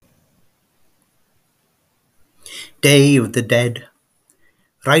Day of the Dead,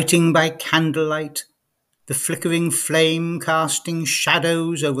 writing by candlelight, the flickering flame casting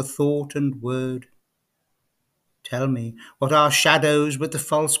shadows over thought and word. Tell me, what are shadows but the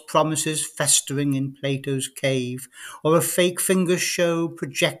false promises festering in Plato's cave, or a fake finger show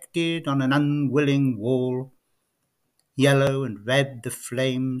projected on an unwilling wall? Yellow and red the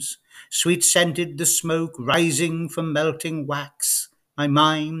flames, sweet-scented the smoke rising from melting wax, my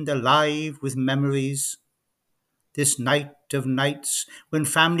mind alive with memories. This night of nights, when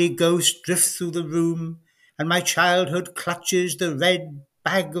family ghosts drift through the room, and my childhood clutches the red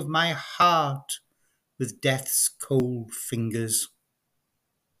bag of my heart with death's cold fingers.